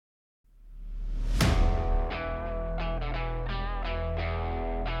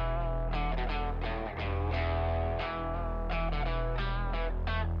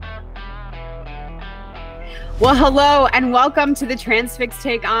Well, hello and welcome to the Transfix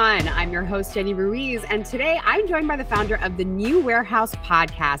Take On. I'm your host, Jenny Ruiz, and today I'm joined by the founder of the New Warehouse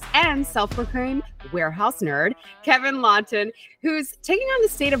podcast and self-proclaimed warehouse nerd, Kevin Lawton, who's taking on the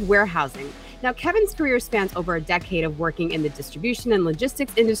state of warehousing. Now, Kevin's career spans over a decade of working in the distribution and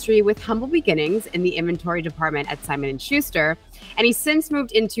logistics industry with humble beginnings in the inventory department at Simon & Schuster, and he's since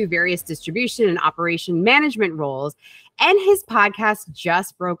moved into various distribution and operation management roles. And his podcast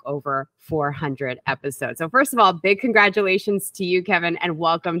just broke over 400 episodes. So first of all, big congratulations to you, Kevin, and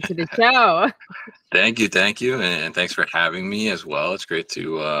welcome to the show. Thank you. And thanks for having me as well. It's great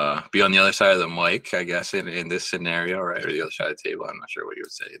to be on the other side of the mic, I guess, in this scenario, right? Or the other side of the table. I'm not sure what you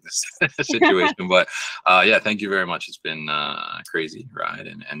would say in this situation. But yeah, thank you very much. It's been a crazy ride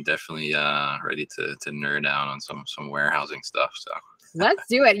and definitely ready to nerd out on some warehousing stuff. So let's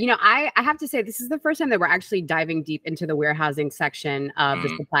do it. You know, I have to say, this is the first time that we're actually diving deep into the warehousing section of the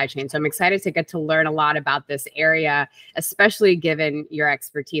supply chain. So I'm excited to get to learn a lot about this area, especially given your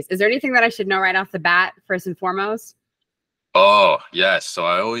expertise. Is there anything that I should know right off the bat, first and foremost? Oh, yes. So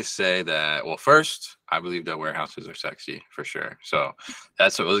I always say that, well, first, I believe that warehouses are sexy for sure. So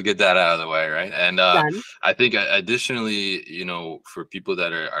let's get that out of the way, right? And I think additionally, you know, for people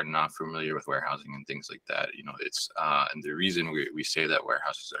that are not familiar with warehousing and things like that, you know, it's and the reason we say that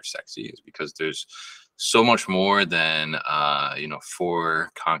warehouses are sexy is because there's so much more than you know,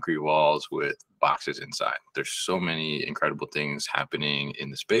 4 concrete walls with boxes inside. There's so many incredible things happening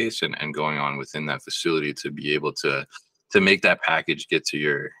in the space and going on within that facility to be able to make that package get to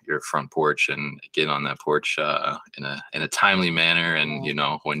your front porch and get on that porch in a timely manner, and you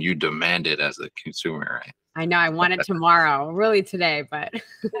know, when you demand it as a consumer, right? I know I want it tomorrow, really today, but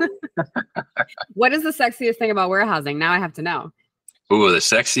what is the sexiest thing about warehousing? Now I have to know. Ooh, the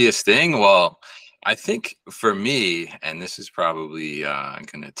sexiest thing? Well, I think for me, and this is probably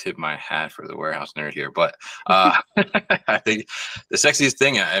going to tip my hat for the warehouse nerd here, but I think the sexiest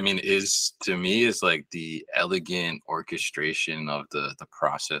thing, I mean, is to me is like the elegant orchestration of the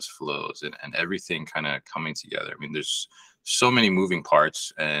process flows and everything kind of coming together. I mean, there's so many moving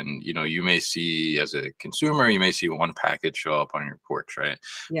parts, and you know, you may see as a consumer, you may see one package show up on your porch, right?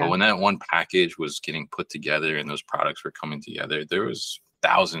 Yeah. But when that one package was getting put together and those products were coming together, there was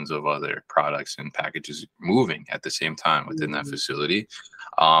thousands of other products and packages moving at the same time within that facility.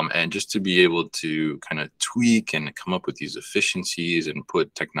 And just to be able to kind of tweak and come up with these efficiencies and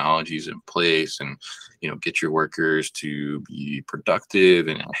put technologies in place and, you know, get your workers to be productive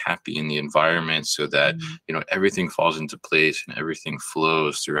and happy in the environment so that, you know, everything falls into place and everything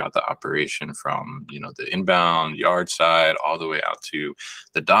flows throughout the operation from, you know, the inbound yard side all the way out to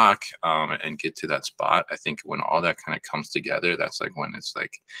the dock and get to that spot. I think when all that kind of comes together, that's like when it's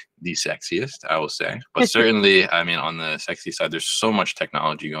like the sexiest, I will say. But certainly, I mean, on the sexy side, there's so much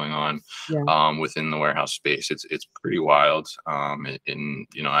technology going on within the warehouse space. It's pretty wild. In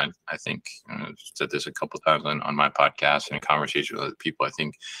you know, I think I've said this a couple of times on my podcast and in conversation with other people. I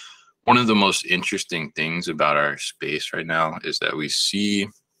think one of the most interesting things about our space right now is that we see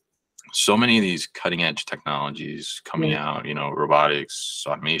so many of these cutting edge technologies coming out. You know, robotics,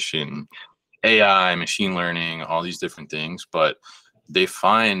 automation, AI, machine learning, all these different things, but they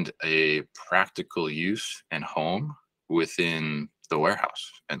find a practical use and home within the warehouse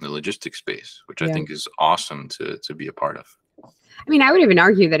and the logistics space, which I think is awesome to be a part of. I mean, I would even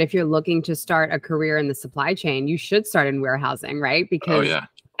argue that if you're looking to start a career in the supply chain, you should start in warehousing, right? Because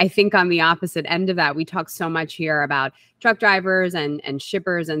I think on the opposite end of that, we talk so much here about truck drivers and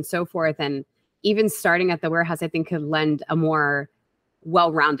shippers and so forth. And even starting at the warehouse, I think could lend a more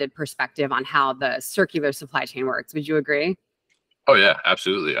well-rounded perspective on how the circular supply chain works. Would you agree? Oh, yeah,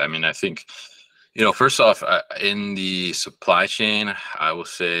 absolutely. I mean, I think, you know, first off, in the supply chain, I will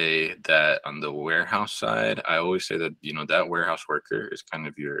say that on the warehouse side, I always say that, you know, that warehouse worker is kind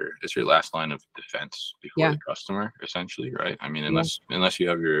of your last line of defense before the customer, essentially, right? I mean, unless you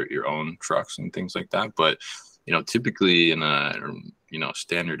have your own trucks and things like that. But, you know, typically in a, you know,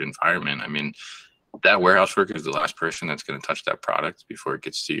 standard environment, I mean, that warehouse worker is the last person that's going to touch that product before it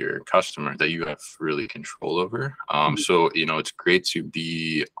gets to your customer that you have really control over. So, you know, it's great to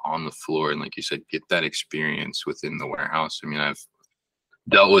be on the floor and, like you said, get that experience within the warehouse. I mean, I've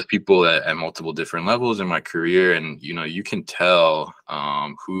dealt with people at multiple different levels in my career, and, you know, you can tell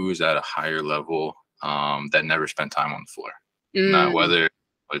who's at a higher level that never spent time on the floor. Not whether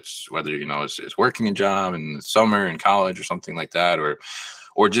you know, it's working a job in the summer in college or something like that, or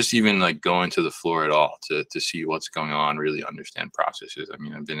just even like going to the floor at all to see what's going on, really understand processes. I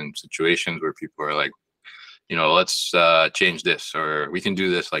mean, I've been in situations where people are like let's change this, or we can do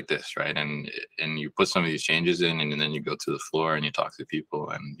this like this, right? And you put some of these changes in, and then you go to the floor and you talk to people,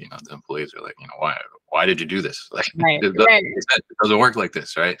 and the employees are like, why did you do this? Like, Right. it doesn't work like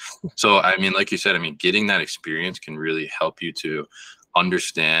this, right? So I mean, like you said, I mean, getting that experience can really help you to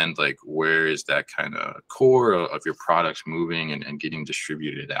understand like where is that kind of core of your products moving and getting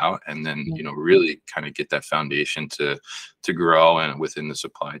distributed out, and then really kind of get that foundation to grow and within the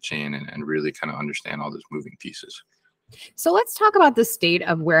supply chain, and really kind of understand all those moving pieces. So let's talk about the state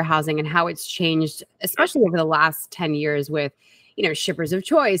of warehousing and how it's changed, especially over the last 10 years with shippers of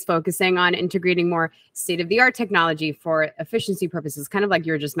choice focusing on integrating more state-of-the-art technology for efficiency purposes, kind of like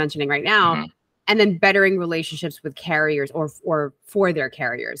you were just mentioning right now. And then bettering relationships with carriers or for their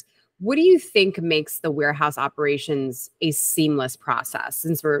carriers. What do you think makes the warehouse operations a seamless process,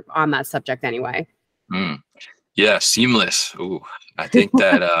 since we're on that subject anyway? Yeah, seamless. Ooh, I think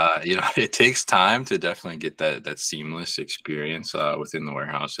that it takes time to definitely get that seamless experience within the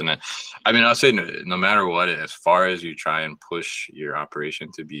warehouse. And I mean, I'll say no matter what, as far as you try and push your operation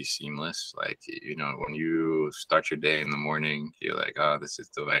to be seamless, like when you start your day in the morning, you're like, oh, this is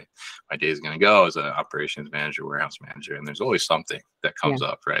the way my day is going to go as an operations manager, warehouse manager, and there's always something that comes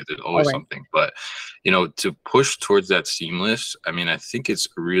up, right? There's always something, but to push towards that seamless, I mean, I think it's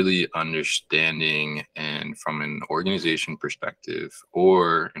really understanding, and from an organization perspective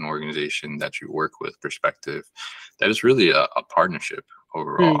or an organization that you work with perspective, that is really a partnership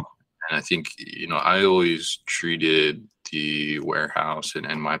overall. And I think, I always treated the warehouse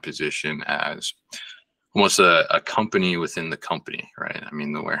and my position as almost a company within the company, right? I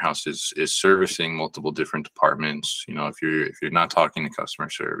mean, the warehouse is servicing multiple different departments. If you're not talking to customer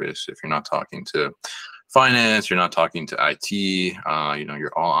service, if you're not talking to finance, you're not talking to IT,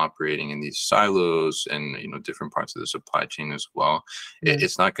 you're all operating in these silos and, different parts of the supply chain as well.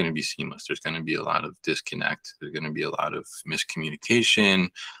 It's not going to be seamless. There's going to be a lot of disconnect. There's going to be a lot of miscommunication.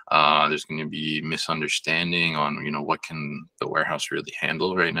 There's going to be misunderstanding on, what can the warehouse really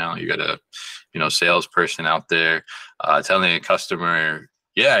handle right now. You got a, salesperson out there telling a customer,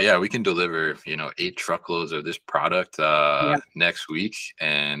 yeah, we can deliver, 8 truckloads of this product next week.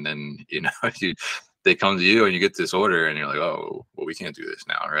 And then, they come to you and you get this order and you're like, oh, well, we can't do this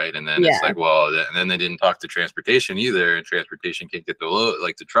now, right? And then it's like, well, and then they didn't talk to transportation either, and transportation can't get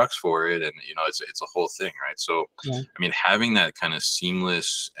the trucks for it, and it's a whole thing, right? So I mean, having that kind of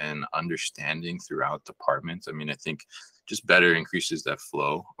seamless and understanding throughout departments, I mean, I think just better increases that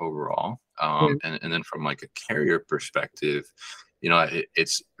flow overall. And then from like a carrier perspective,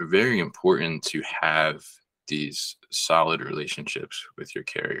 it's very important to have these solid relationships with your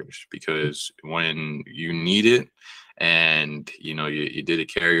carriers, because when you need it and you did a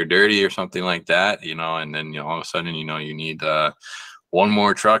carrier dirty or something like that, and then all of a sudden you need one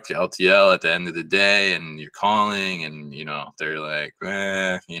more truck to LTL at the end of the day, and you're calling and they're like,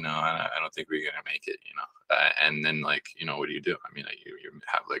 I don't think we're gonna make it, and then what do you do? I mean, you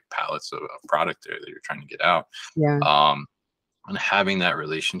have like pallets of product there that you're trying to get out. And having that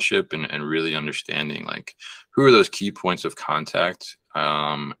relationship and really understanding like who are those key points of contact,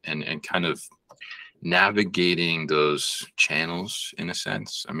 and kind of navigating those channels in a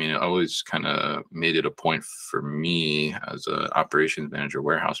sense. I mean, it always kind of made it a point for me as an operations manager,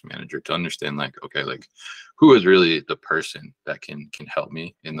 warehouse manager, to understand like, okay, like who is really the person that can help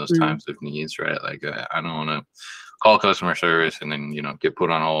me in those times of needs, right? Like I don't want to call customer service and then get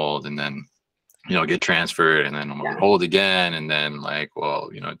put on hold and then get transferred and then I'm on hold again. And then like,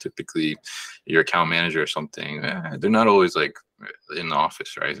 well, typically your account manager or something, they're not always like in the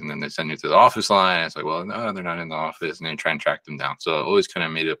office, right? And then they send you to the office line. It's like, well, no, they're not in the office, and then try and track them down. So I always kind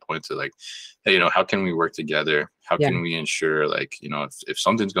of made it a point to like, hey, how can we work together? How can we ensure like, if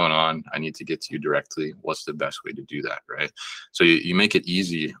something's going on, I need to get to you directly. What's the best way to do that, right? So you make it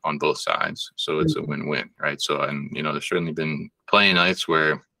easy on both sides. So it's a win-win, right? So, and there's certainly been plenty of nights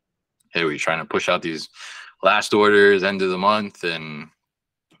where, hey, we're trying to push out these last orders end of the month, and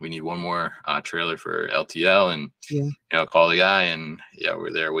we need one more trailer for LTL, and call the guy, and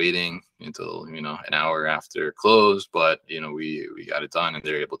we're there waiting until an hour after close, but we got it done, and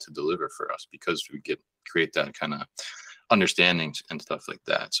they're able to deliver for us because we create that kind of understanding and stuff like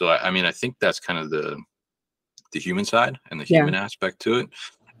that. So I mean, I think that's kind of the human side and the human aspect to it.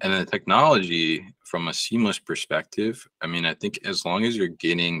 And then the technology from a seamless perspective, I mean, I think as long as you're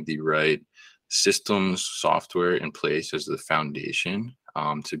getting the right systems, software in place as the foundation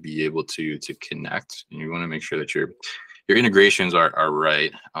to be able to connect, and you want to make sure that your integrations are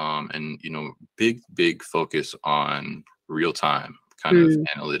right. And, big focus on real time kind of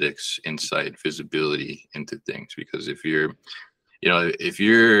analytics, insight, visibility into things, because if you're if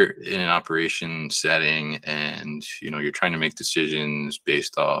you're in an operation setting and, you're trying to make decisions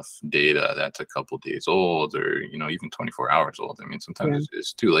based off data that's a couple days old or, even 24 hours old, I mean, sometimes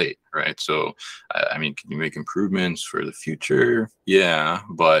it's too late, right? So, I mean, can you make improvements for the future? Yeah,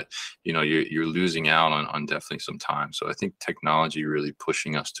 but, you're losing out on definitely some time. So I think technology really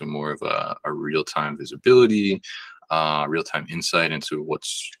pushing us to more of a real-time visibility, real-time insight into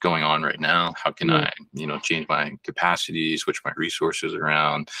what's going on right now. How can I, change my capacity, switch my resources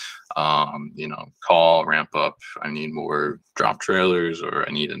around, ramp up. I need more drop trailers or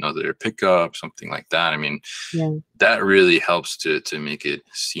I need another pickup, something like that. I mean, that really helps to make it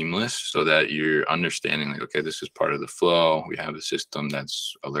seamless so that you're understanding like, okay, this is part of the flow. We have a system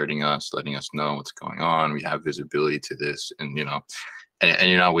that's alerting us, letting us know what's going on. We have visibility to this and, and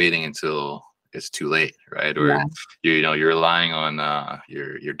you're not waiting until it's too late, right? Or you're relying on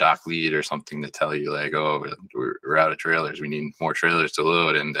your dock lead or something to tell you like, oh, we're out of trailers. We need more trailers to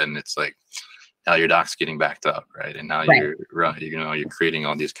load, and then it's like now your dock's getting backed up, right? And now you're creating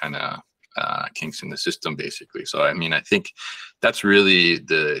all these kind of kinks in the system, basically. So I mean, I think that's really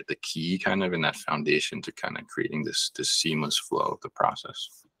the key, kind of in that foundation to kind of creating this seamless flow of the process.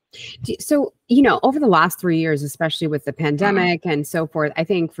 So, over the last 3 years, especially with the pandemic and so forth, I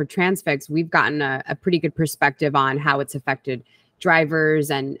think for Transfix, we've gotten a pretty good perspective on how it's affected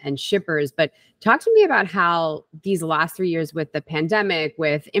drivers and shippers. But talk to me about how these last 3 years with the pandemic,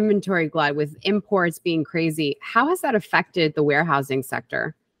 with inventory glut, with imports being crazy, how has that affected the warehousing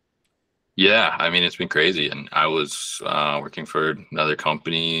sector? Yeah, I mean, it's been crazy. And I was working for another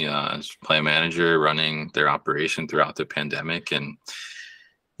company as plant manager, running their operation throughout the pandemic. And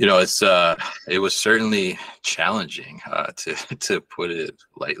it was certainly challenging to put it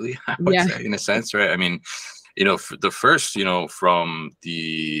lightly, I would say, in a sense, right? I mean, for the first, from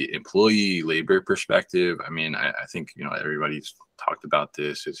the employee labor perspective, I mean, I think, everybody's talked about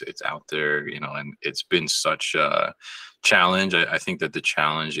this. It's out there, and it's been such a challenge. I think that the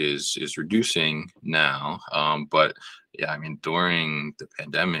challenge is reducing now. But yeah, I mean, during the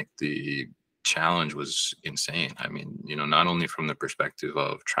pandemic, the challenge was insane. I mean, not only from the perspective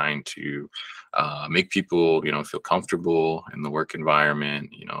of trying to make people, feel comfortable in the work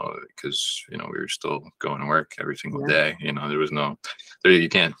environment, because, we were still going to work every single day. There was you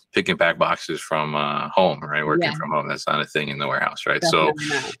can't pick and pack boxes from home, right? Working from home, that's not a thing in the warehouse, right? Definitely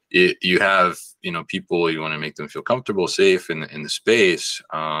So not. you have, people, you want to make them feel comfortable, safe in the space.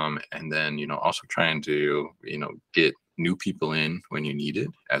 And then, also trying to, get new people in when you need it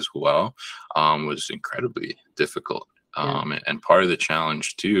as well, was incredibly difficult. And part of the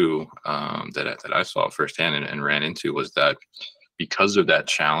challenge too, that I saw firsthand and ran into was that because of that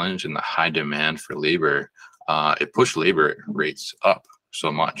challenge and the high demand for labor, it pushed labor rates up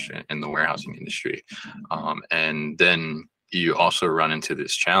so much in the warehousing industry. And then you also run into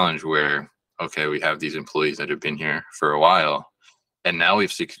this challenge where, okay, we have these employees that have been here for a while, and now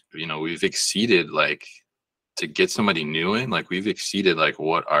we've exceeded, like, to get somebody new in, like, we've exceeded like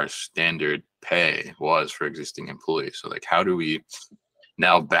what our standard pay was for existing employees. So like, how do we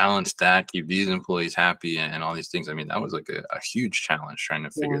now balance that, keep these employees happy and all these things? I mean, that was like a huge challenge trying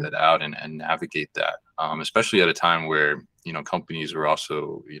to figure that out and navigate that, especially at a time where, companies were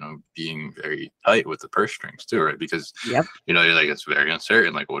also, being very tight with the purse strings too, right? Because, you're like, it's very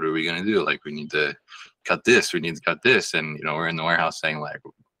uncertain. Like, what are we going to do? Like, we need to cut this, we need to cut this. And, we're in the warehouse saying like,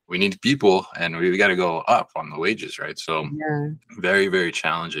 we need people and we got to go up on the wages, right? So very, very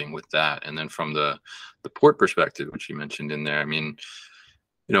challenging with that. And then from the port perspective, which you mentioned in there, I mean,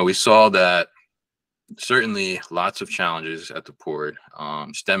 we saw that certainly lots of challenges at the port,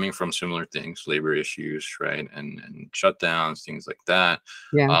 stemming from similar things, labor issues, right? And shutdowns, things like that.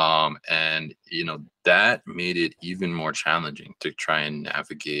 And, that made it even more challenging to try and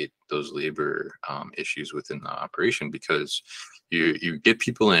navigate those labor issues within the operation, because you get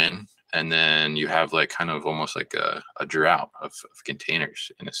people in and then you have like kind of almost like a drought of containers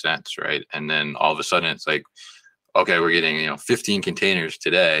in a sense, right? And then all of a sudden it's like, okay, we're getting, 15 containers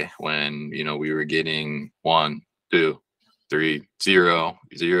today when, we were getting 1, 2, 3, 0,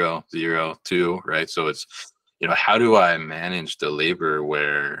 0, 0, 2, right? So it's, how do I manage the labor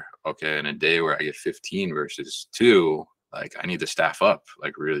where, okay, in a day where I get 15 versus 2, like I need to staff up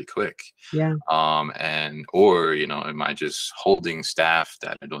like really quick. Or, am I just holding staff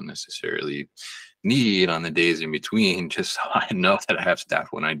that I don't necessarily need on the days in between, just so I know that I have staff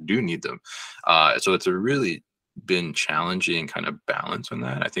when I do need them. So it's a really been challenging kind of balance on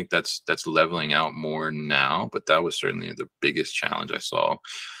that. I think that's leveling out more now, but that was certainly the biggest challenge I saw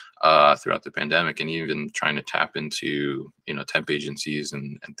throughout the pandemic, and even trying to tap into, temp agencies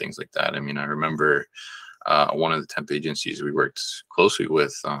and things like that. I mean, I remember one of the temp agencies we worked closely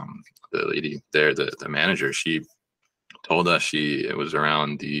with, the lady there, the manager, she told us it was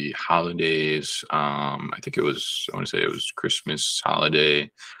around the holidays. I think I want to say it was Christmas holiday. I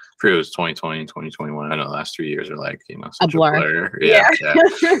forget, it was 2020, 2021. I know the last 3 years are like, a such a blur. Yeah.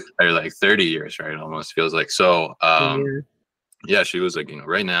 They're like 30 years, right? Almost feels like. So, yeah, she was like,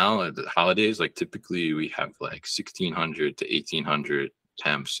 right now at the holidays, like typically we have like 1,600 to 1,800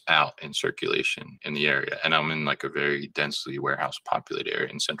 temps out in circulation in the area. And I'm in like a very densely warehouse populated area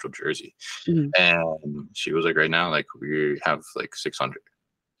in central Jersey. And she was like, right now, like we have like 600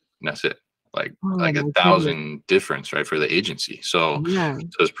 and that's it. Like 1,000 difference, right, for the agency. So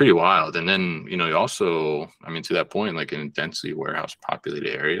it's pretty wild. And then, you also, I mean, to that point, like in a densely warehouse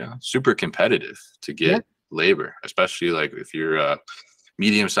populated area, super competitive to get labor, especially like if you're a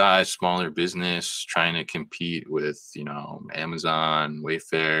medium-sized, smaller business trying to compete with, Amazon,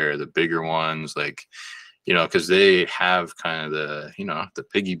 Wayfair, the bigger ones, like, because they have kind of the, the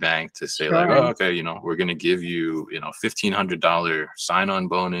piggy bank to say like, oh, okay, we're going to give you, $1,500 sign-on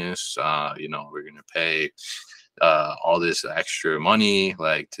bonus. We're going to pay all this extra money,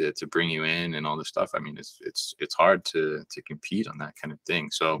 like to bring you in and all this stuff. I mean, it's hard to compete on that kind of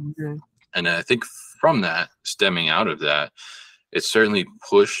thing. So, and I think from that, stemming out of that, it certainly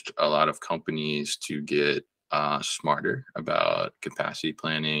pushed a lot of companies to get smarter about capacity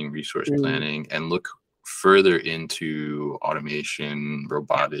planning, resource planning, and look further into automation,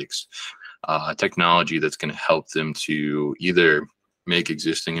 robotics, technology that's going to help them to either make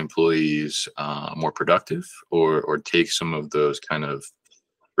existing employees more productive or take some of those kind of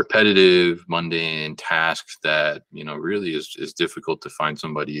repetitive, mundane tasks that, really is difficult to find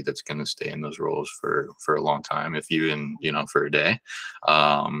somebody that's going to stay in those roles for a long time, if even, for a day,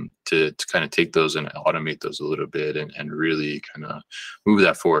 to kind of take those and automate those a little bit and really kind of move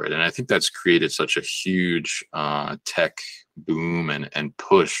that forward. And I think that's created such a huge tech boom and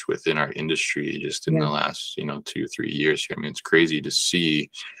push within our industry just in the last, 2-3 years here. I mean, it's crazy to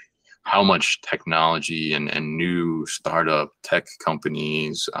see how much technology and new startup tech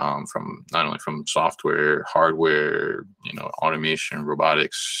companies, from not only from software, hardware, automation,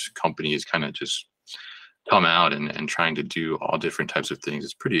 robotics companies kind of just come out and trying to do all different types of things.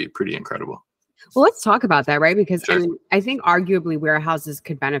 It's pretty incredible. Well, let's talk about that, right? Because I think arguably warehouses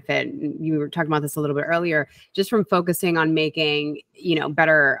could benefit. You were talking about this a little bit earlier, just from focusing on making,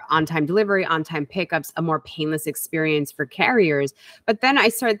 better on-time delivery, on-time pickups, a more painless experience for carriers. But then I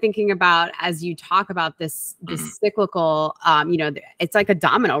started thinking about, as you talk about this cyclical, it's like a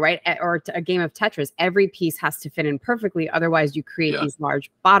domino, right? Or a game of Tetris. Every piece has to fit in perfectly. Otherwise, you create these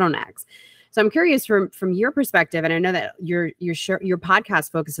large bottlenecks. So I'm curious from your perspective, and I know that your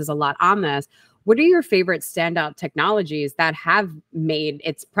podcast focuses a lot on this. What are your favorite standout technologies that have made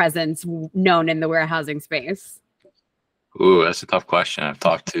its presence known in the warehousing space? Ooh, that's a tough question. I've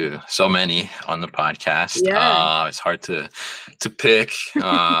talked to so many on the podcast. It's hard to pick.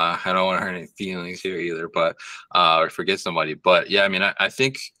 I don't want to hurt any feelings here either, but or forget somebody. But yeah, I mean, I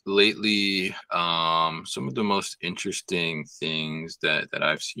think lately, some of the most interesting things that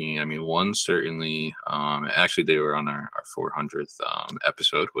I've seen. I mean, one certainly, actually, they were on our 400th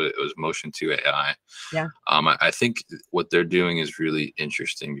episode. It was Motion to AI. Yeah. I think what they're doing is really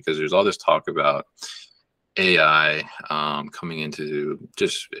interesting because there's all this talk about AI coming into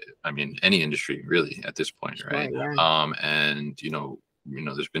just, I mean, any industry really at this point, right? And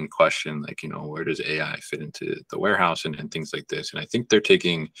there's been question like, where does AI fit into the warehouse and things like this? And I think they're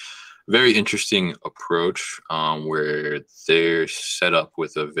taking a very interesting approach where they're set up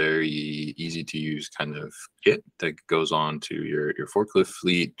with a very easy to use kind of kit that goes on to your forklift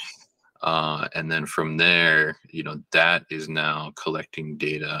fleet. And then from there, that is now collecting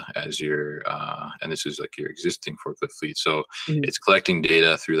data as and this is like your existing forklift fleet. So it's collecting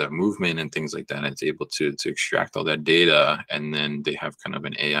data through that movement and things like that. And it's able to extract all that data. And then they have kind of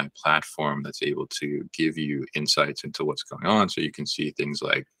an AI platform that's able to give you insights into what's going on. So you can see things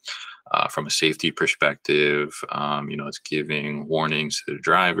like, from a safety perspective, it's giving warnings to the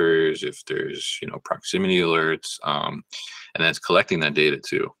drivers if there's, proximity alerts, and that's collecting that data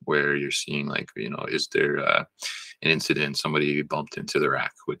too, where you're seeing like, is there an incident, somebody bumped into the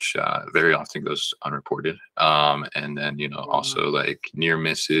rack, which very often goes unreported. And then, also like near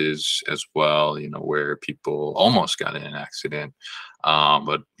misses as well, where people almost got in an accident.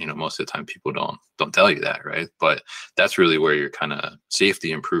 But most of the time people don't tell you that, right? But that's really where your kind of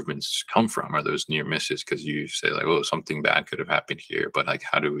safety improvements come from, are those near misses, because you say like, oh, something bad could have happened here, but like,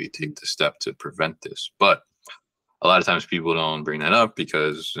 how do we take the step to prevent this? But a lot of times people don't bring that up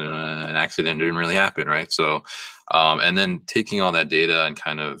because an accident didn't really happen, right? So, and then taking all that data and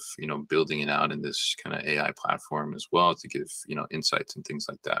kind of, building it out in this kind of AI platform as well to give, insights and things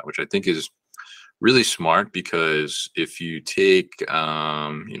like that, which I think is really smart, because if you take,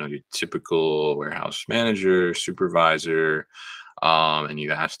 your typical warehouse manager, supervisor, and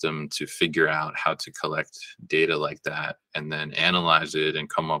you ask them to figure out how to collect data like that and then analyze it and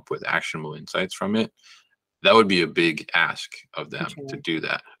come up with actionable insights from it, that would be a big ask of them to do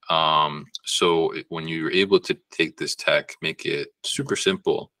that. So when you're able to take this tech, make it super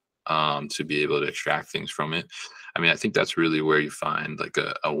simple to be able to extract things from it, I mean, I think that's really where you find like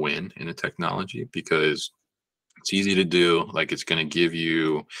a win in a technology, because it's easy to do. Like it's going to give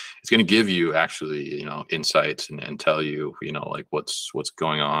you actually, insights and tell you, like what's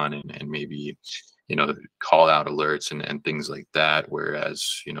going on, and maybe, call out alerts and things like that.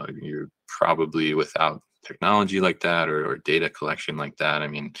 Whereas, you're probably without technology like that, or data collection like that, I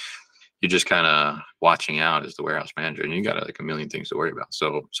mean, you're just kind of watching out as the warehouse manager, and you got like a million things to worry about.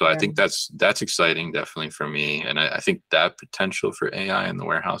 So I think that's exciting, definitely for me. And I think that potential for AI in the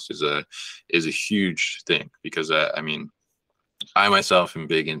warehouse is a huge thing, because I mean, I myself am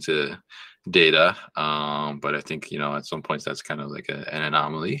big into data, but I think, at some points that's kind of like an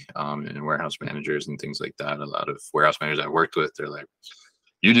anomaly in warehouse managers and things like that. A lot of warehouse managers I've worked with, they're like,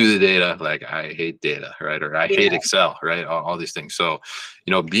 you do the data, like I hate data, right? Or I hate Excel, right? All these things. So,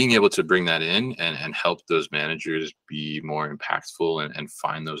 being able to bring that in and help those managers be more impactful and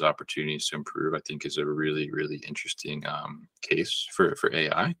find those opportunities to improve, I think is a really, really interesting case for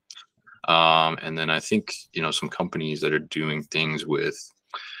AI. And then I think, some companies that are doing things with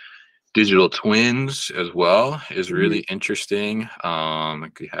digital twins as well is really interesting.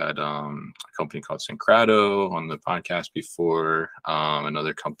 Like we had a company called Syncrato on the podcast before,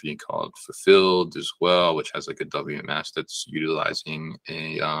 another company called Fulfilled as well, which has like a WMS that's utilizing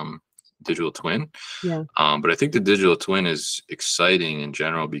a digital twin. But I think the digital twin is exciting in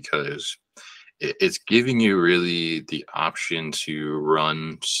general because it's giving you really the option to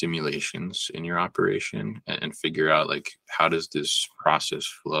run simulations in your operation and figure out like, how does this process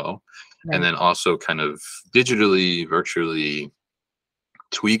flow? And then also kind of digitally, virtually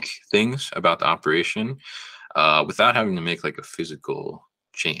tweak things about the operation without having to make like a physical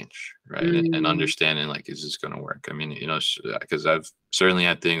change, right? And understanding like, is this going to work? I mean, because I've certainly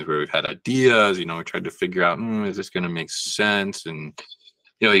had things where we've had ideas, we tried to figure out, is this going to make sense? And,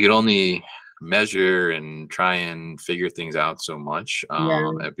 you could only measure and try and figure things out so much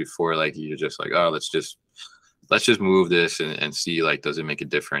before like you're just like, oh, let's just move this and see, like, does it make a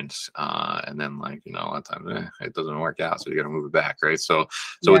difference? And then like, a lot of times it doesn't work out, so you got to move it back, right? So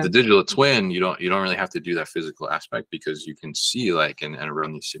with the digital twin, you don't really have to do that physical aspect, because you can see like and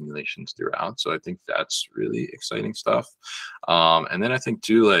run these simulations throughout. So I think that's really exciting stuff. And then I think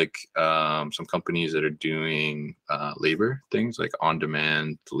too, like some companies that are doing labor things, like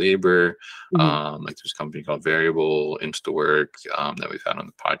on-demand labor, like there's a company called Variable Instawork that we've had on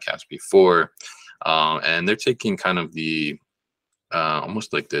the podcast before. And they're taking kind of the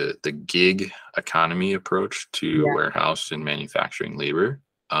almost like the gig economy approach to warehouse and manufacturing labor.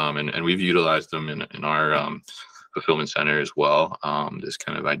 And we've utilized them in our fulfillment center as well. This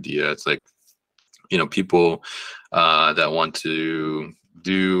kind of idea, it's like, people that want to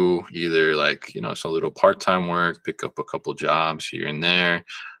do either like, some little part-time work, pick up a couple jobs here and there.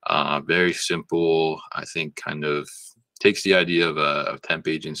 Very simple, I think, kind of takes the idea of a temp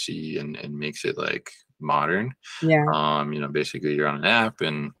agency and makes it like modern. Basically you're on an app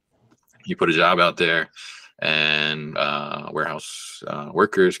and you put a job out there, and warehouse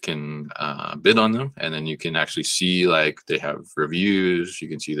workers can bid on them, and then you can actually see like they have reviews, you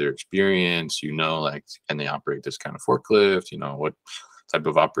can see their experience, like, can they operate this kind of forklift, what type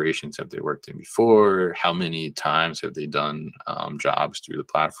of operations have they worked in before, how many times have they done jobs through the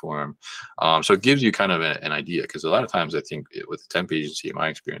platform. So it gives you kind of an idea, because a lot of times I think with the temp agency, in my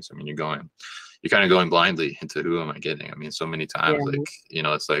experience, I mean, you're kind of going blindly into who am I getting. I mean, so many times like,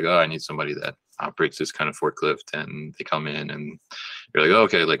 it's like, oh, I need somebody that operates this kind of forklift, and they come in and you're like, oh,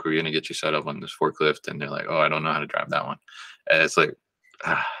 okay, like we're going to get you set up on this forklift, and they're like, oh, I don't know how to drive that one. And it's like,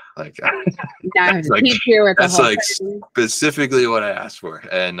 that's like specifically what I asked for.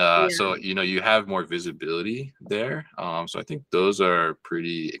 And so you have more visibility there. So I think those are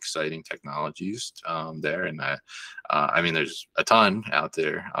pretty exciting technologies there. And I mean, there's a ton out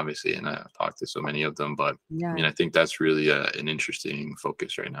there, obviously, and I've talked to so many of them, but I mean, I think that's really an interesting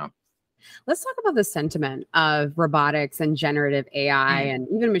focus right now. Let's talk about the sentiment of robotics and generative AI and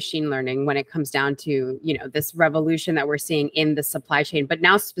even machine learning when it comes down to, this revolution that we're seeing in the supply chain, but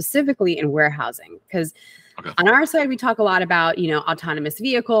now specifically in warehousing. Because Okay. On our side, we talk a lot about, autonomous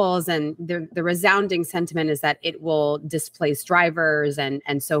vehicles, and the resounding sentiment is that it will displace drivers and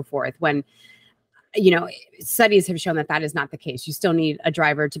so forth. When, studies have shown that that is not the case. You still need a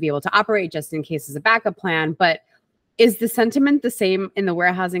driver to be able to operate just in case as a backup plan. But is the sentiment the same in the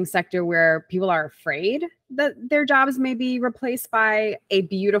warehousing sector, where people are afraid that their jobs may be replaced by a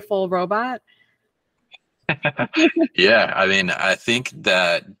beautiful robot? Yeah, I mean, I think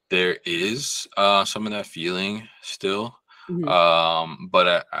that there is some of that feeling still.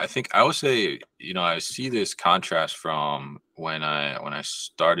 But I think I would say, I see this contrast from when I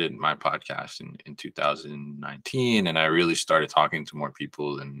started my podcast in 2019, and I really started talking to more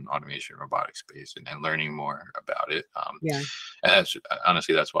people in automation robotics space and learning more about it. And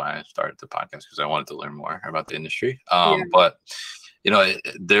honestly, that's why I started the podcast, because I wanted to learn more about the industry. But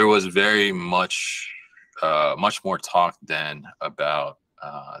there was very much more talk then about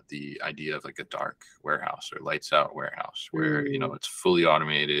the idea of like a dark warehouse or lights out warehouse where, it's fully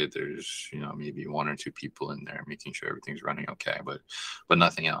automated. There's, maybe one or two people in there making sure everything's running okay, but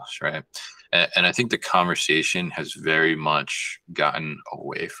nothing else. Right. And I think the conversation has very much gotten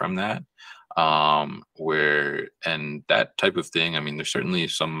away from that. And that type of thing, I mean, there's certainly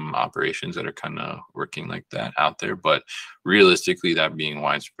some operations that are kind of working like that out there, but realistically, that being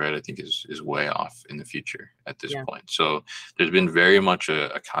widespread, I think is way off in the future at this point. So there's been very much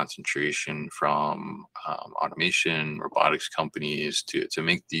a concentration from automation, robotics companies to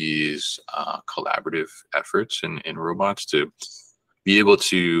make these collaborative efforts in robots to be able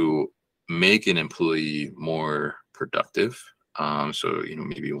to make an employee more productive. So,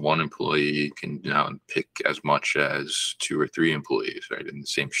 maybe one employee can now pick as much as 2 or 3 employees, right, in the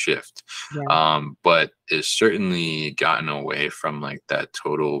same shift. But it's certainly gotten away from like that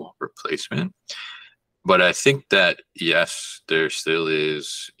total replacement. But I think that, yes, there still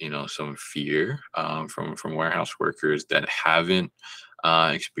is, some fear from warehouse workers that haven't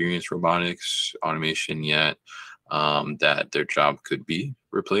experienced robotics automation yet, that their job could be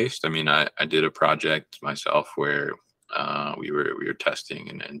replaced. I mean, I did a project myself where we were testing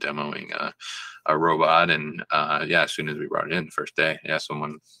and demoing a robot, and as soon as we brought it in the first day,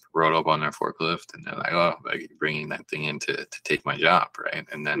 someone rode up on their forklift and they're like, "Oh, like, bringing that thing in to take my job," right?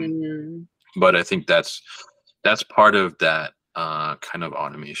 And then, but I think that's part of that kind of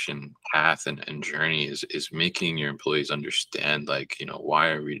automation path and journey is making your employees understand, like, why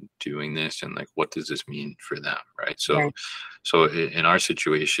are we doing this, and like, what does this mean for them, right? So in our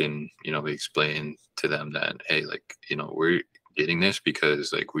situation, we explain to them that, hey, like, we're getting this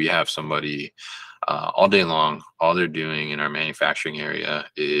because like we have somebody all day long, all they're doing in our manufacturing area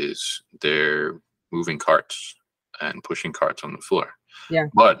is they're moving carts and pushing carts on the floor.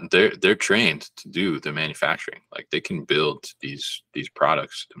 But they're trained to do the manufacturing. Like, they can build these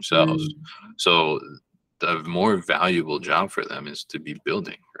products themselves. So the more valuable job for them is to be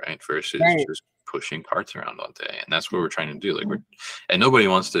building, right, versus just pushing carts around all day. And that's what we're trying to do. Like, and nobody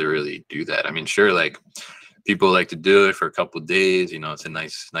wants to really do that. I mean, sure, like, people like to do it for a couple of days. It's a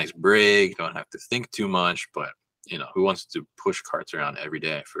nice break. You don't have to think too much. But who wants to push carts around every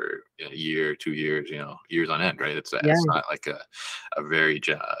day for a year, 2 years, years on end, right? It's not like a very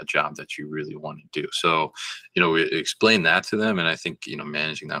job that you really want to do. So, we explain that to them. And I think,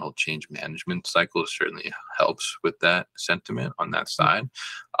 managing that whole change management cycle certainly helps with that sentiment on that side.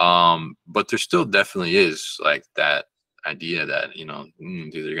 But there still definitely is like that idea that,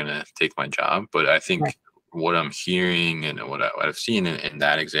 they're going to take my job. But I think what I'm hearing and what I've seen in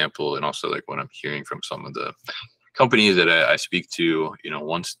that example, and also like what I'm hearing from some of the companies that I speak to,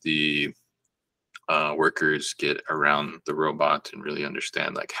 once the workers get around the robots and really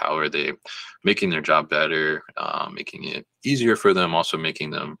understand, like, how are they making their job better, making it easier for them, also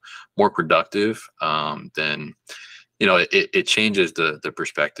making them more productive, then, it changes the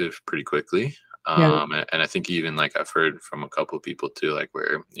perspective pretty quickly. And I think even like I've heard from a couple of people too, like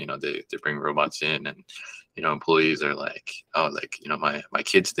where, they bring robots in and, employees are like, oh, like, my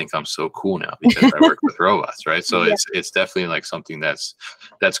kids think I'm so cool now because I work with robots. Right. So it's definitely like something that's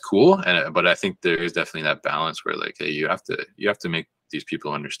cool. But I think there is definitely that balance where, like, hey, you have to make these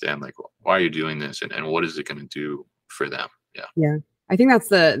people understand, like, why are you doing this and what is it going to do for them? Yeah. I think that's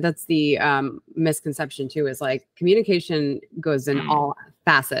the misconception too, is like communication goes in all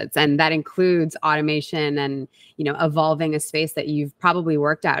facets, and that includes automation and, evolving a space that you've probably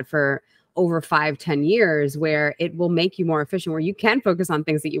worked at for over 5-10 years, where it will make you more efficient, where you can focus on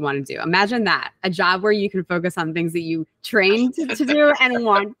things that you want to do. Imagine that, a job where you can focus on things that you trained to do and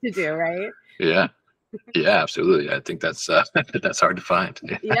want to do, right? Yeah. Yeah, absolutely. I think that's that's hard to find.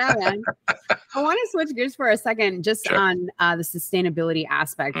 Yeah, man. I want to switch gears for a second, just Sure. on the sustainability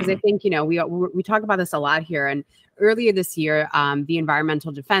aspect, because I Mhm. think we talk about this a lot here. And earlier this year, the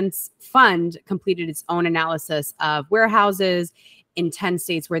Environmental Defense Fund completed its own analysis of warehouses in 10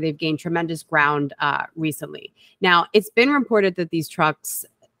 states where they've gained tremendous ground recently. Now, it's been reported that these trucks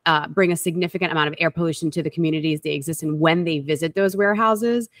bring a significant amount of air pollution to the communities they exist in when they visit those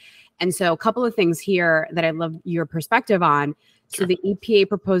warehouses. And so, a couple of things here that I'd love your perspective on. So, Sure. the EPA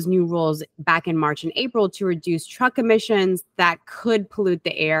proposed new rules back in March and April to reduce truck emissions that could pollute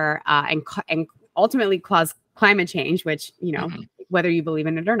the air and ultimately cause climate change, which, Mhm. whether you believe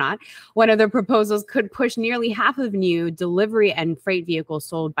in it or not. One of the proposals could push nearly half of new delivery and freight vehicles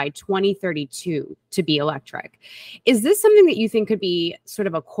sold by 2032 to be electric. Is this something that you think could be sort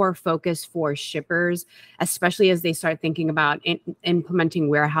of a core focus for shippers, especially as they start thinking about implementing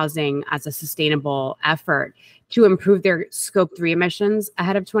warehousing as a sustainable effort to improve their scope 3 emissions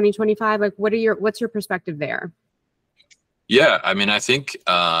ahead of 2025? Like, what's your perspective there? Yeah, I mean, I think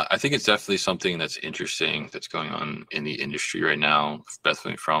it's definitely something that's interesting that's going on in the industry right now,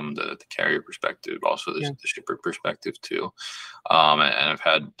 definitely from the carrier perspective, also Yeah. the shipper perspective too. And I've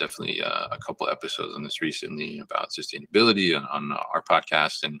had definitely a couple episodes on this recently about sustainability on our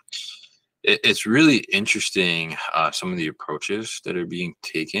podcast, and it's really interesting some of the approaches that are being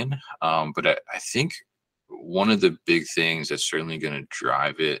taken. But I think one of the big things that's certainly going to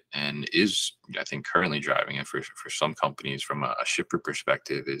drive it, and is I think currently driving it for some companies from a shipper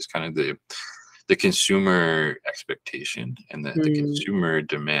perspective, is kind of the consumer expectation and the Mm, consumer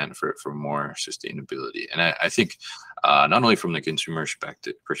demand for more sustainability. And I think not only from the consumer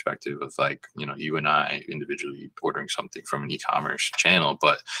perspective of, like, you and I individually ordering something from an e-commerce channel,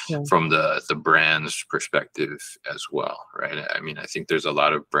 but yeah. from the brand's perspective as well, right? I mean, I think there's a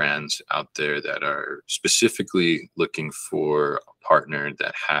lot of brands out there that are specifically looking for a partner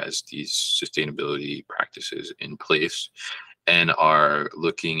that has these sustainability practices in place, and are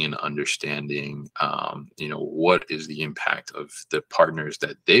looking and understanding, what is the impact of the partners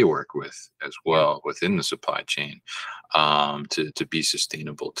that they work with as Yeah. well within the supply chain, to be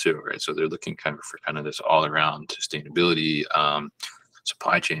sustainable too, right? So they're looking kind of for kind of this all around sustainability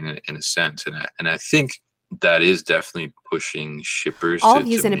supply chain in a sense, and I think that is definitely pushing shippers All to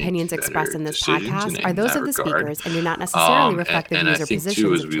views and make opinions expressed better in this decisions podcast are in those that of the regard. speakers and do not necessarily reflect the And I views or think too,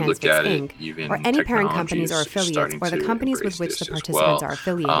 positions as of we look Transfix at it, Inc. or even any parent technology companies or is affiliates starting or the to companies with embrace which the this as participants well. are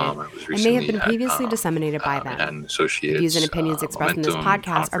affiliated I was and may have recently been at previously disseminated by Manhattan them. The views and Associates opinions expressed in this Momentum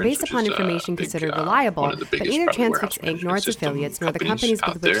podcast are Conference, based which upon is a information big considered one reliable, of the but biggest neither probably warehouse Transfix Inc. nor management its system affiliates nor the companies companies with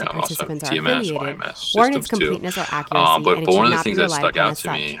out which there. the I also have participants are TMS, affiliated YMS warrant its systems too. completeness or accuracy, and But it should one of the not be things that relied stuck upon out as to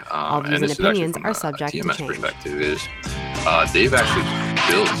such. me, All views and and this is actually opinions from are a subject to TMS change. perspective, is they've actually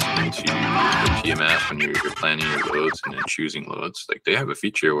built into the TMS, when you're planning your loads and then choosing loads, like they have a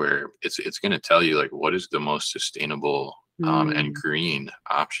feature where it's going to tell you like what is the most sustainable and Mm, green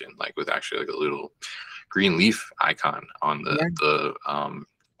option, like with actually like a little green leaf icon on yeah.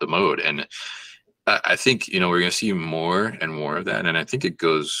 the mode. And I think, we're going to see more and more of that. And I think that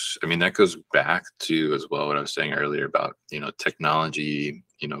goes back to as well what I was saying earlier about, technology,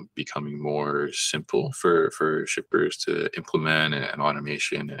 becoming more simple for shippers to implement, and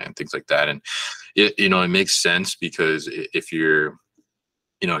automation and things like that. And it makes sense because if you're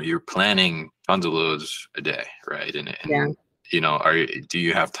planning tons of loads a day, right? Yeah. And do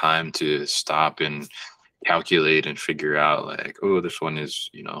you have time to stop and calculate and figure out, like, oh, this one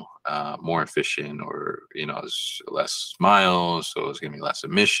is more efficient, or it's less miles, so it's going to be less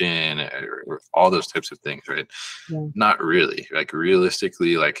emission, or all those types of things, right? Yeah. Not really. Like,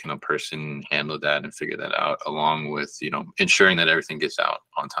 realistically, like, can a person handle that and figure that out, along with ensuring that everything gets out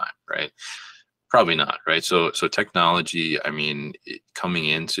on time, right? Probably not, right? So technology, I mean, coming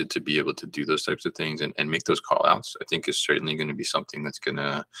in to be able to do those types of things, and make those call outs, I think is certainly going to be something that's going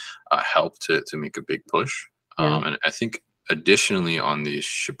to help to make a big push. Yeah. And I think additionally, on the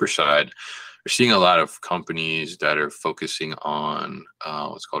shipper side, we're seeing a lot of companies that are focusing on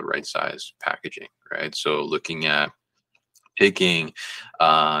what's called right size packaging, right? So looking at taking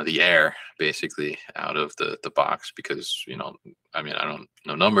the air basically out of the box, because I mean, I don't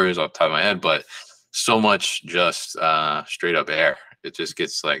know numbers off the top of my head, but so much just straight up air, it just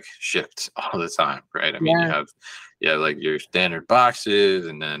gets like shipped all the time, right? I mean, Yeah. you have like your standard boxes,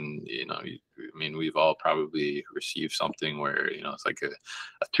 and then I mean, we've all probably received something where it's like a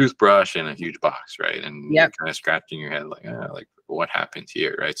toothbrush in a huge box, right? And you're Yep. kind of scratching your head like, like, what happened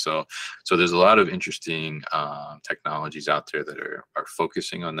here, right? So there's a lot of interesting technologies out there that are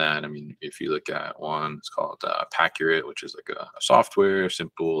focusing on that. I mean, if you look at one, it's called Packurate, which is like a software,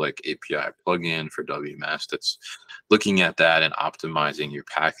 simple like API plugin for WMS that's looking at that and optimizing your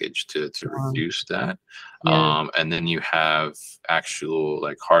package to reduce that. And then you have actual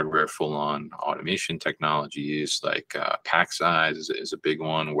like hardware full-on automation technologies like pack size is a big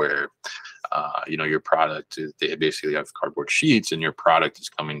one where your product they basically have cardboard sheets and your product is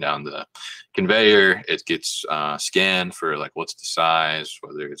coming down the conveyor. It gets scanned for like what's the size,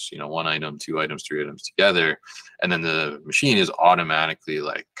 whether it's one item, two items, three items together, and then the machine is automatically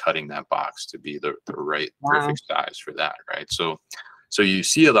like cutting that box to be the right perfect size for that, right? So you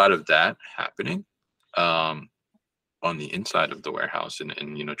see a lot of that happening on the inside of the warehouse and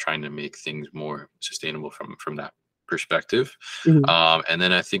trying to make things more sustainable from that perspective. And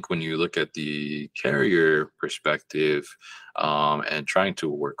then I think when you look at the carrier perspective and trying to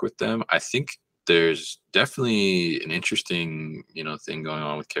work with them, I think there's definitely an interesting thing going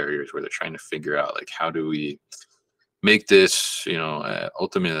on with carriers where they're trying to figure out like how do we make this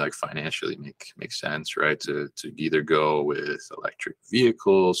ultimately like financially make sense, right? To either go with electric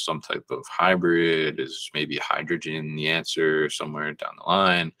vehicles, some type of hybrid, is maybe hydrogen the answer somewhere down the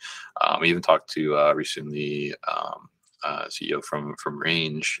line. We even talked to recently CEO from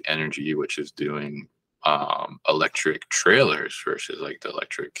Range Energy, which is doing electric trailers versus like the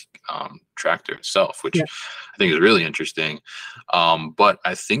electric tractor itself, which I think is really interesting. But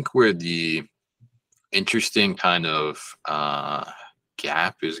I think where the interesting kind of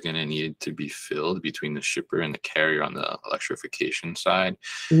gap is going to need to be filled between the shipper and the carrier on the electrification side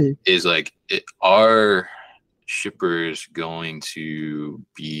is like, are shippers going to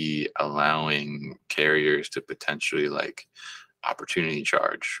be allowing carriers to potentially like opportunity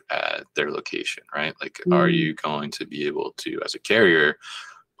charge at their location, right? Like, are you going to be able to, as a carrier,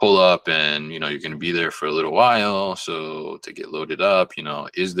 pull up and, you're going to be there for a little while. So to get loaded up,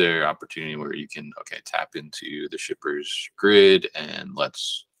 is there opportunity where you can, tap into the shipper's grid and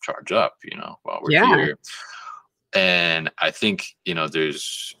let's charge up, while we're here. And I think,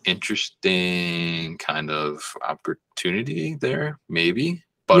 there's interesting kind of opportunity there, maybe,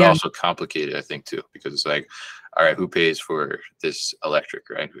 but also complicated, I think, too, because it's like, all right, who pays for this electric,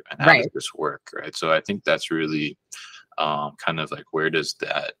 right? And how does this work, right? So I think that's really kind of like, where does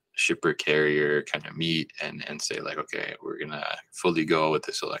that shipper carrier kind of meet and say like, okay, we're gonna fully go with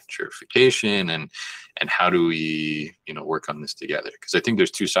this electrification, and how do we work on this together? Because I think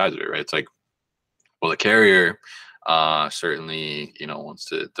there's two sides of it, right? It's like, well, the carrier certainly wants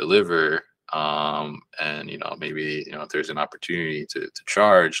to deliver, and maybe if there's an opportunity to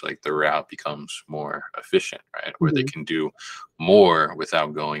charge, like the route becomes more efficient, right? Where they can do more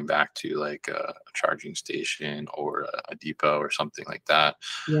without going back to like a charging station or a depot or something like that.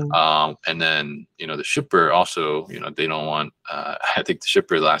 And then the shipper also, they don't want I think the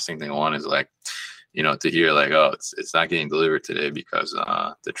shipper, the last thing they want is like to hear like, oh, it's not getting delivered today because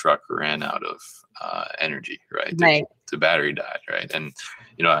the truck ran out of energy, right? The battery died, right? And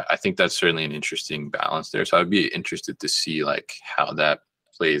I think that's certainly an interesting balance there. So I'd be interested to see like how that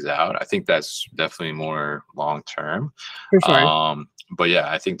plays out. I think that's definitely more long term. For sure. But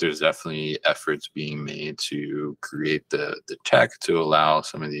yeah, I think there's definitely efforts being made to create the tech to allow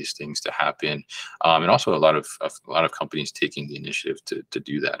some of these things to happen, and also a lot of companies taking the initiative to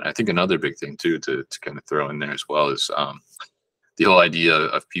do that. And I think another big thing too to kind of throw in there as well is the whole idea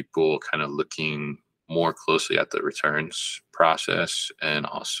of people kind of looking more closely at the returns process, and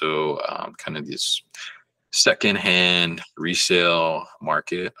also kind of this secondhand resale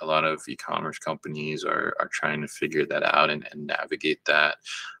market. A lot of e-commerce companies are trying to figure that out and navigate that.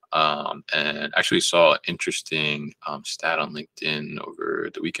 And actually saw an interesting stat on LinkedIn over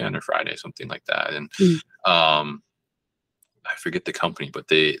the weekend or Friday, something like that. And I forget the company, but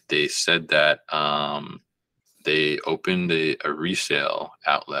they said that they opened a resale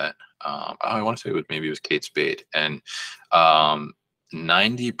outlet. I want to say it was Kate Spade, and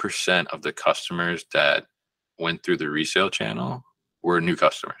 90% of the customers that went through the resale channel were new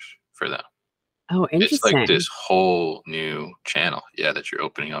customers for them. Oh, interesting. It's like this whole new channel, that you're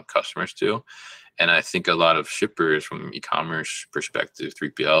opening up customers to. And I think a lot of shippers from e-commerce perspective,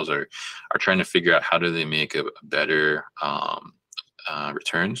 3PLs are trying to figure out how do they make a better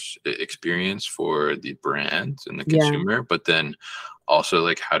returns experience for the brand and the consumer, but then also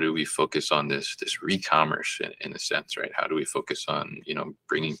like, how do we focus on this re-commerce in a sense, right? How do we focus on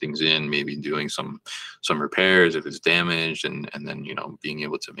bringing things in, maybe doing some repairs if it's damaged, and then being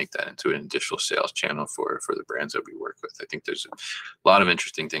able to make that into an additional sales channel for the brands that we work with. I think there's a lot of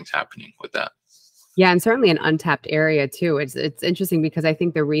interesting things happening with that. Yeah, and certainly an untapped area too. It's interesting because I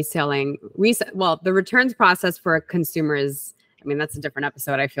think the the returns process for a consumer is, I mean, that's a different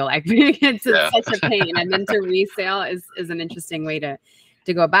episode. I feel like it's such a pain, and then to resale is an interesting way to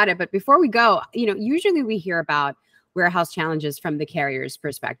go about it. But before we go, usually we hear about warehouse challenges from the carrier's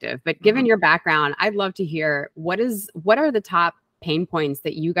perspective. But given your background, I'd love to hear what are the top pain points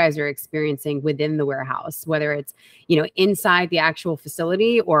that you guys are experiencing within the warehouse, whether it's, inside the actual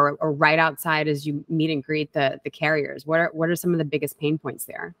facility or right outside as you meet and greet the carriers. What are some of the biggest pain points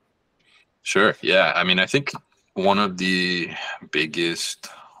there? Sure. Yeah. I mean, I think one of the biggest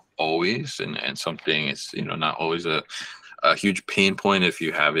always, and something is, not always a huge pain point if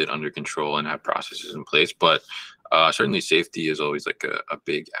you have it under control and have processes in place, but certainly safety is always like a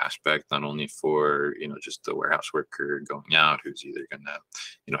big aspect, not only for, just the warehouse worker going out who's either going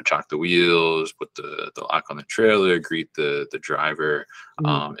to, chalk the wheels, put the lock on the trailer, greet the driver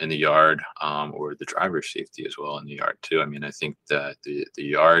in the yard, or the driver's safety as well in the yard too. I mean, I think that the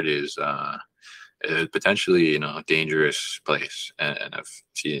yard is potentially, a dangerous place, and I've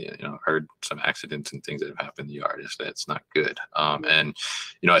seen, heard some accidents and things that have happened in the yard. That's not good. And,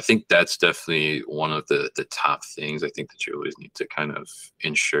 I think that's definitely one of the top things I think that you always need to kind of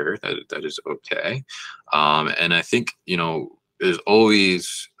ensure that is okay. And I think, there's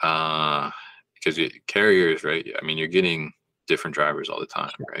always, because carriers, right? I mean, you're getting different drivers all the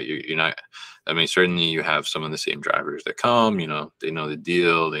time, right? You're not, I mean, certainly you have some of the same drivers that come, they know the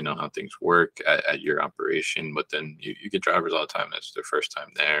deal, they know how things work at your operation, but then you get drivers all the time that's their first time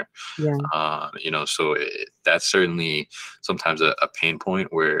there. So that's certainly sometimes a pain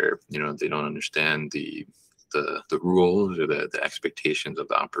point where, they don't understand the rules or the expectations of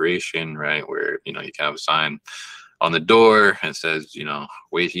the operation, right? Where, you can have a sign on the door and says,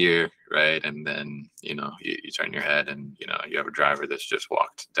 wait here, right? And then, you turn your head and, you have a driver that's just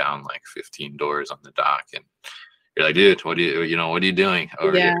walked down like 15 doors on the dock, and you're like, dude, what are you doing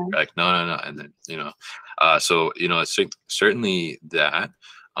over here? You're like, no. And then, so, it's certainly that.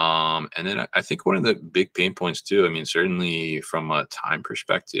 And then I think one of the big pain points too, I mean, certainly from a time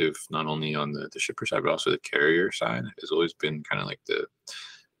perspective, not only on the shipper side, but also the carrier side, has always been kind of like the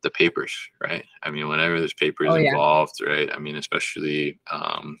papers, right? I mean, whenever there's papers involved, right? I mean, especially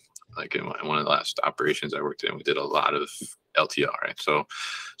like in one of the last operations I worked in, we did a lot of LTL, right? So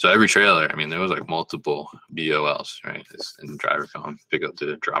every trailer, I mean, there was like multiple BOLs, right? And the driver come pick up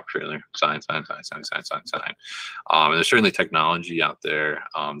the drop trailer, sign. And there's certainly technology out there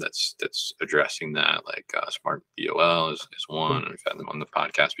that's addressing that, like smart BOL is one. We've had them on the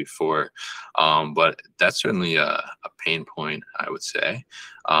podcast before, but that's certainly a pain point, I would say.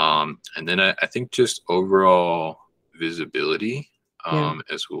 And then I think just overall visibility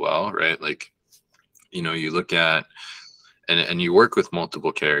as well, right? Like, you look at and you work with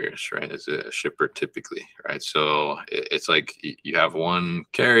multiple carriers, right, as a shipper typically, right? So it's like you have one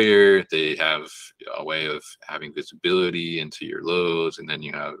carrier, they have a way of having visibility into your loads, and then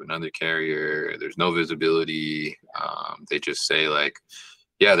you have another carrier, there's no visibility. They just say like,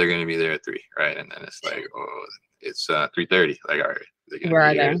 yeah, they're going to be there at 3, right? And then it's like, oh, it's 3:30. Like, all right, they're going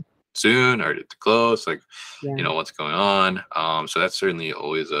to be here soon, or to close, like, what's going on. So that's certainly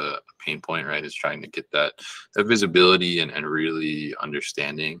always a pain point, right, is trying to get that visibility and really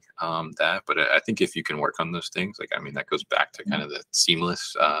understanding that. But I think if you can work on those things, like, I mean, that goes back to kind of the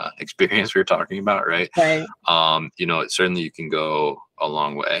seamless experience we were talking about, right? Certainly you can go a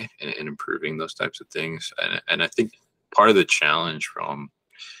long way in improving those types of things. And I think part of the challenge from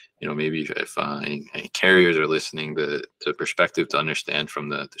maybe if any carriers are listening, the perspective to understand from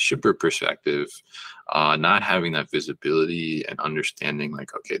the shipper perspective, not having that visibility and understanding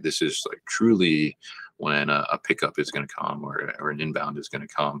like, okay, this is like truly when a pickup is going to come or an inbound is going to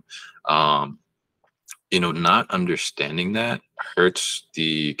come. Not understanding that hurts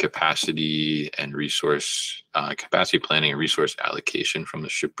the capacity and capacity planning and resource allocation from the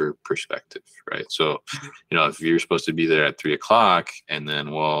shipper perspective, right? So, if you're supposed to be there at 3:00 and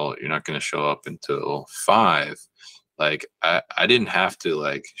then, well, you're not going to show up until 5, like I didn't have to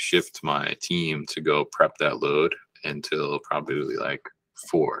like shift my team to go prep that load until probably like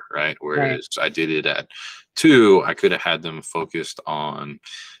 4, right? Whereas I did it at 2, I could have had them focused on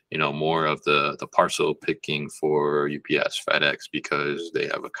more of the parcel picking for UPS, FedEx, because they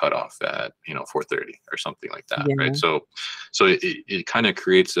have a cutoff at 4:30 or something like that, right? So it kind of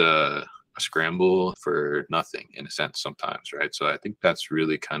creates a scramble for nothing in a sense sometimes, right? So I think that's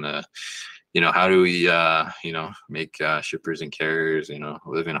really kind of how do we make shippers and carriers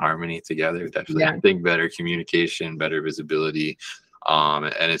live in harmony together? Definitely, I think better communication, better visibility.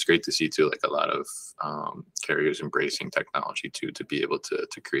 And it's great to see too, like a lot of carriers embracing technology too, to be able to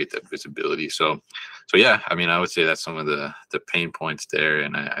create that visibility. So yeah, I mean, I would say that's some of the pain points there,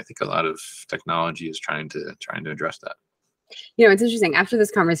 and I think a lot of technology is trying to address that. You know, it's interesting. After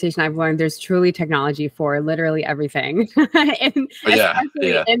this conversation, I've learned there's truly technology for literally everything,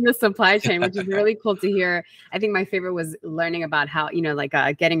 especially in the supply chain, which is really cool to hear. I think my favorite was learning about how, you know, like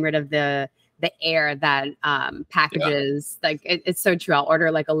getting rid of the air that packages. Like it's so true. I'll order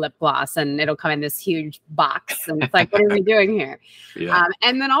like a lip gloss and it'll come in this huge box, and it's like, what are we doing here?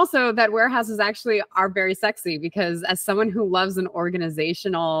 And then also that warehouses actually are very sexy, because as someone who loves an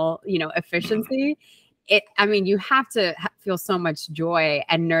organizational, you know, efficiency. I mean, you have to feel so much joy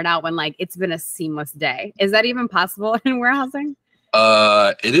and nerd out when like it's been a seamless day. Is that even possible in warehousing?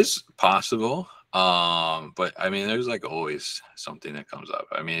 It is possible. But I mean, there's like always something that comes up.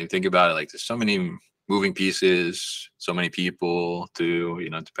 I mean, think about it, like there's so many moving pieces, so many people too, you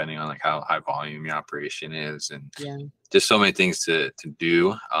know, depending on like how high volume your operation is, and just so many things to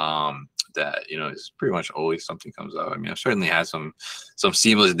do. That, you know, it's pretty much always something comes up. I mean, I've certainly had some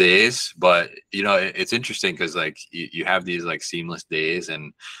seamless days, but you know, it's interesting because like you have these like seamless days,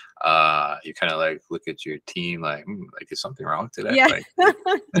 and you kind of like look at your team like is something wrong today? Yeah, like,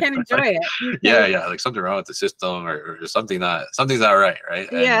 can't enjoy it. yeah, like something wrong with the system, or something's not right.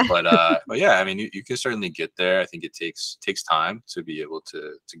 And, but yeah, I mean, you can certainly get there. I think it takes time to be able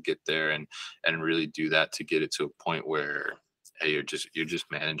to get there and really do that, to get it to a point where, hey, you're just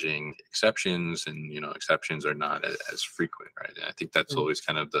managing exceptions, and you know, exceptions are not as frequent, right? And I think that's always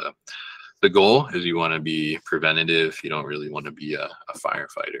kind of the goal, is you want to be preventative. You don't really want to be a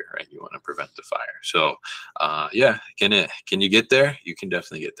firefighter, right? You want to prevent the fire. So yeah, can you get there? You can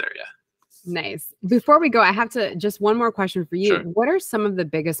definitely get there. Yeah. Nice. Before we go, I have just one more question for you. Sure. What are some of the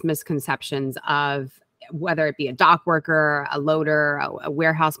biggest misconceptions of, whether it be a dock worker, a loader, a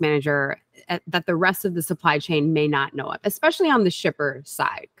warehouse manager, that the rest of the supply chain may not know of, especially on the shipper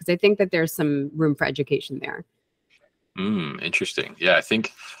side? Because I think that there's some room for education there. Interesting. Yeah, I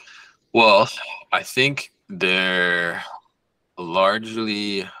think they're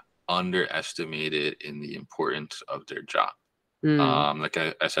largely underestimated in the importance of their job. Like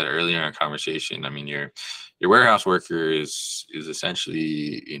I said earlier in our conversation, I mean, your warehouse worker is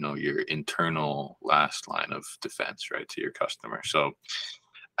essentially, you know, your internal last line of defense, right, to your customer. So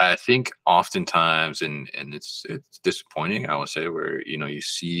I think oftentimes, and it's disappointing, I would say, where, you know, you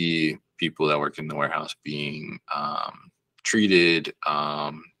see people that work in the warehouse being treated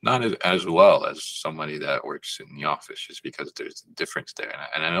not as well as somebody that works in the office, just because there's a difference there.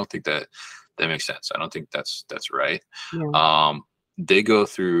 And I don't think that makes sense. I don't think that's right. Yeah. They go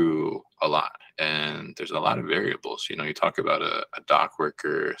through a lot, and there's a lot of variables. You know, you talk about a dock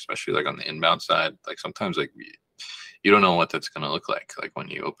worker, especially like on the inbound side, like sometimes like you don't know what that's going to look like when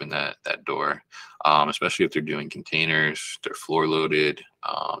you open that door, especially if they're doing containers, they're floor loaded.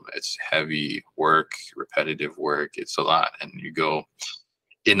 It's heavy work, repetitive work. It's a lot. And you go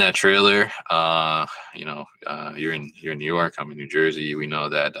in that trailer, you know, you're in New York, I'm in New Jersey. We know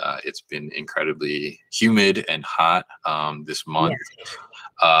that it's been incredibly humid and hot this month.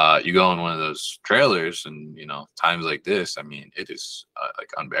 Yeah. You go in one of those trailers, and, you know, times like this, I mean, it is like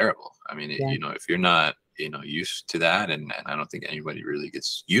unbearable. I mean, you know, if you're not, you know, used to that, and I don't think anybody really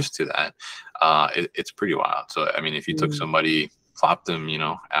gets used to that, it's pretty wild. So, I mean, if you took somebody, plopped them, you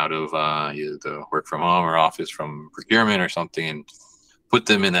know, out of either the work from home or office from procurement or something, and put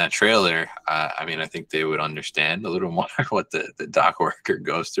them in that trailer, I mean, I think they would understand a little more what the dock worker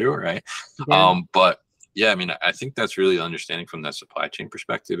goes through, right? Yeah. But yeah, I mean, I think that's really understanding from that supply chain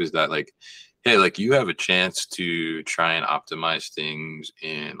perspective, is that like, hey, like you have a chance to try and optimize things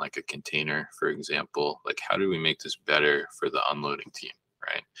in like a container, for example. Like, how do we make this better for the unloading team,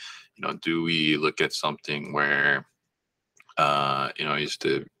 right? You know, do we look at something where, you know, I used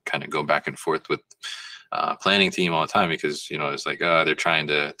to kind of go back and forth with planning team all the time, because, you know, it's like, they're trying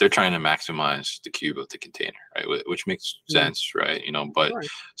to maximize the cube of the container, right? Which makes sense, right? You know, but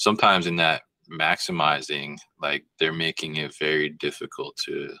sometimes in that maximizing, like, they're making it very difficult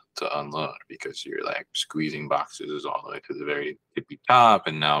to unload, because you're like squeezing boxes all the way to the very tippy top,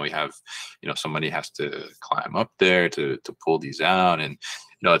 and now we have, you know, somebody has to climb up there to pull these out, and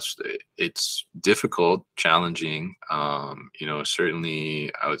you know, it's difficult, challenging. You know, certainly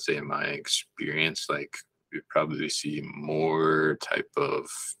I would say in my experience, like, we probably see more type of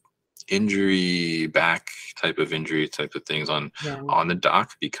injury, back type of injury type of things on the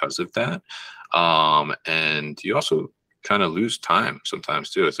dock because of that. And you also kind of lose time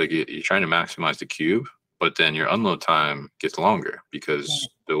sometimes too. It's like you're trying to maximize the cube, but then your unload time gets longer because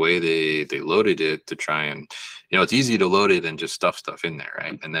the way they loaded it to try and, it's easy to load it and just stuff in there,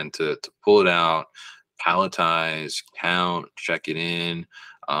 right? And then to pull it out, palletize, count, check it in,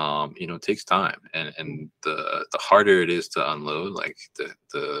 it takes time, and the harder it is to unload, like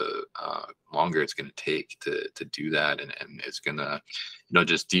the longer it's going to take to do that, and it's going to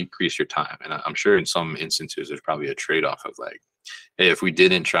just decrease your time. And I'm sure in some instances there's probably a trade-off of like, hey, if we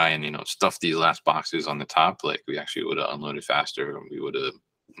didn't try and stuff these last boxes on the top, like we actually would have unloaded faster, and we would have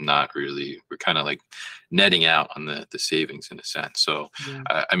not really, we're kind of like netting out on the savings in a sense. So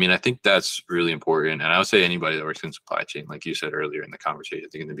I think that's really important. And I would say anybody that works in supply chain, like you said earlier in the conversation, I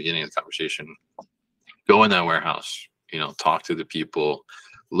think in the beginning of the conversation, go in that warehouse, talk to the people,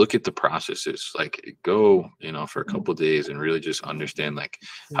 look at the processes, like go for a couple of days and really just understand, like,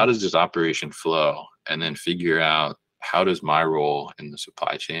 how does this operation flow, and then figure out, how does my role in the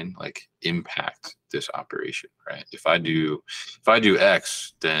supply chain like impact this operation, right? If I do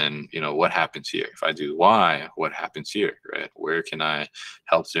X, then what happens here? If I do Y, what happens here, right? Where can I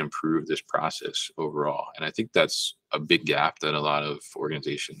help to improve this process overall? And I think that's a big gap that a lot of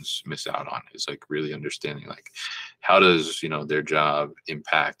organizations miss out on, is like really understanding, like, how does their job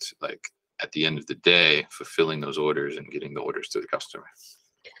impact, like, at the end of the day, fulfilling those orders and getting the orders to the customer.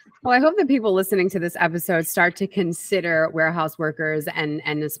 Well, I hope that people listening to this episode start to consider warehouse workers and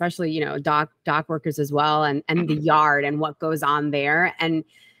especially, dock workers as well, and the yard and what goes on there, and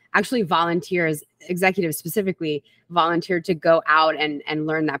actually volunteers, executives specifically, volunteer to go out and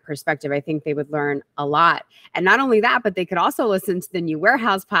learn that perspective. I think they would learn a lot. And not only that, but they could also listen to the New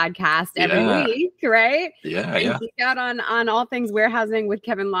Warehouse podcast every week, right? And geek out on all things warehousing with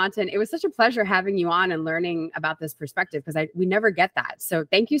Kevin Lawton. It was such a pleasure having you on and learning about this perspective, because we never get that. So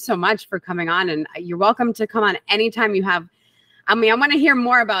thank you so much for coming on, and you're welcome to come on anytime you have. I want to hear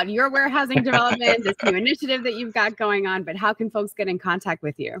more about your warehousing development, this new initiative that you've got going on, but how can folks get in contact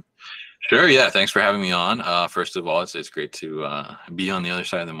with you? Sure. Yeah. Thanks for having me on. First of all, it's great to be on the other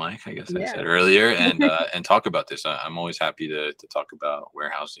side of the mic, I guess I said earlier, and talk about this. I'm always happy to talk about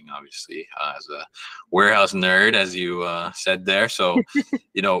warehousing, obviously, as a warehouse nerd, as you said there. So,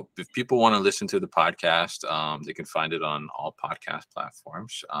 if people want to listen to the podcast, they can find it on all podcast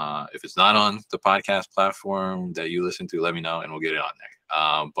platforms. If it's not on the podcast platform that you listen to, let me know and we'll get it on there.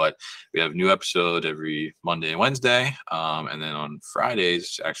 But we have a new episode every Monday and Wednesday. And then on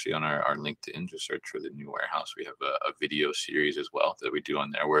Fridays, actually on our LinkedIn, just search for the New Warehouse. We have a video series as well that we do on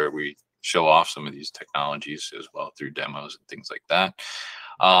there, where we show off some of these technologies as well through demos and things like that.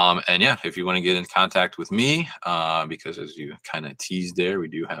 And if you want to get in contact with me, because as you kind of teased there, we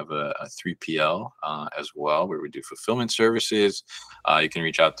do have a 3PL as well, where we do fulfillment services. You can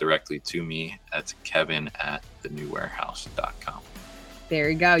reach out directly to me at kevin@thenewwarehouse.com. There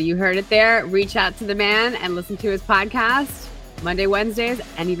you go. You heard it there. Reach out to the man and listen to his podcast Monday, Wednesdays,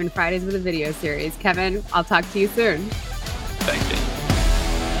 and even Fridays with a video series. Kevin, I'll talk to you soon. Thanks, Jane.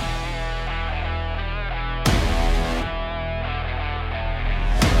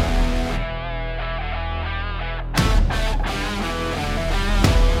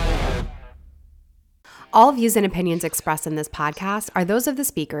 All views and opinions expressed in this podcast are those of the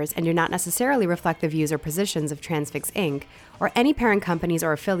speakers and do not necessarily reflect the views or positions of Transfix Inc. or any parent companies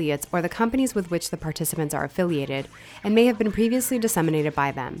or affiliates or the companies with which the participants are affiliated, and may have been previously disseminated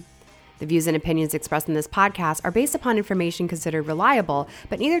by them. The views and opinions expressed in this podcast are based upon information considered reliable,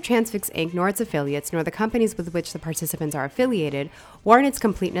 but neither Transfix Inc. nor its affiliates nor the companies with which the participants are affiliated warrant its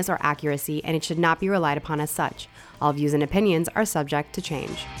completeness or accuracy, and it should not be relied upon as such. All views and opinions are subject to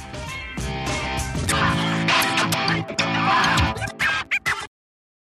change.